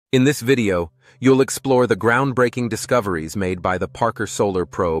In this video, you'll explore the groundbreaking discoveries made by the Parker Solar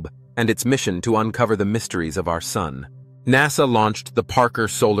Probe and its mission to uncover the mysteries of our Sun. NASA launched the Parker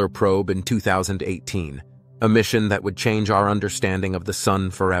Solar Probe in 2018, a mission that would change our understanding of the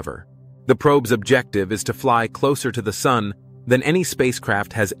Sun forever. The probe's objective is to fly closer to the Sun than any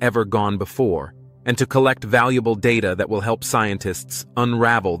spacecraft has ever gone before, and to collect valuable data that will help scientists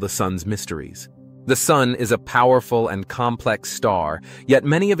unravel the Sun's mysteries. The Sun is a powerful and complex star, yet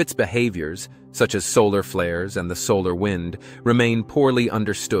many of its behaviors, such as solar flares and the solar wind, remain poorly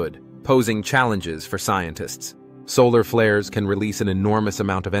understood, posing challenges for scientists. Solar flares can release an enormous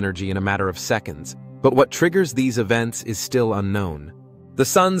amount of energy in a matter of seconds, but what triggers these events is still unknown. The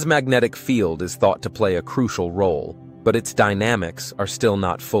Sun's magnetic field is thought to play a crucial role, but its dynamics are still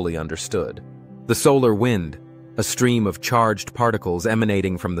not fully understood. The solar wind, a stream of charged particles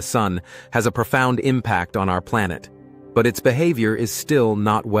emanating from the Sun, has a profound impact on our planet, but its behavior is still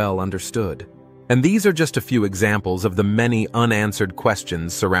not well understood. And these are just a few examples of the many unanswered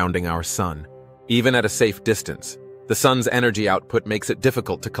questions surrounding our Sun. Even at a safe distance, the Sun's energy output makes it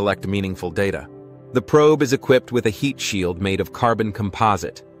difficult to collect meaningful data. The probe is equipped with a heat shield made of carbon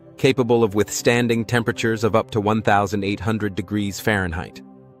composite, capable of withstanding temperatures of up to 1,800 degrees Fahrenheit.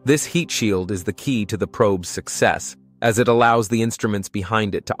 This heat shield is the key to the probe's success, as it allows the instruments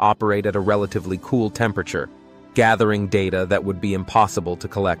behind it to operate at a relatively cool temperature, gathering data that would be impossible to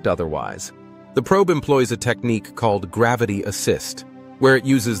collect otherwise. The probe employs a technique called gravity assist, where it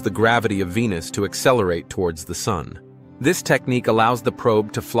uses the gravity of Venus to accelerate towards the Sun. This technique allows the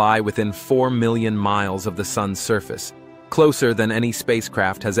probe to fly within 4 million miles of the Sun's surface, closer than any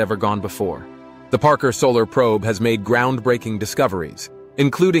spacecraft has ever gone before. The Parker Solar Probe has made groundbreaking discoveries,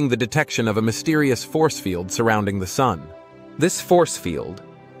 including the detection of a mysterious force field surrounding the Sun. This force field,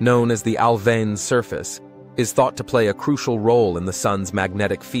 known as the Alfvén's surface, is thought to play a crucial role in the Sun's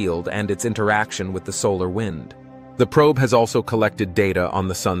magnetic field and its interaction with the solar wind. The probe has also collected data on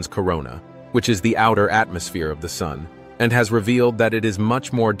the Sun's corona, which is the outer atmosphere of the Sun, and has revealed that it is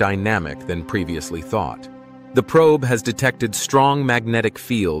much more dynamic than previously thought. The probe has detected strong magnetic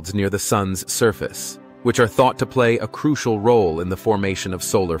fields near the Sun's surface, which are thought to play a crucial role in the formation of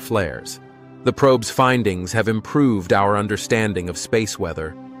solar flares. The probe's findings have improved our understanding of space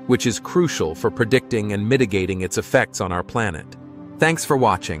weather, which is crucial for predicting and mitigating its effects on our planet. Thanks for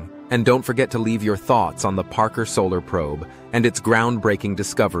watching, and don't forget to leave your thoughts on the Parker Solar Probe and its groundbreaking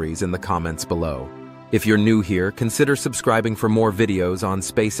discoveries in the comments below. If you're new here, consider subscribing for more videos on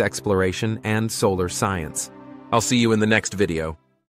space exploration and solar science. I'll see you in the next video.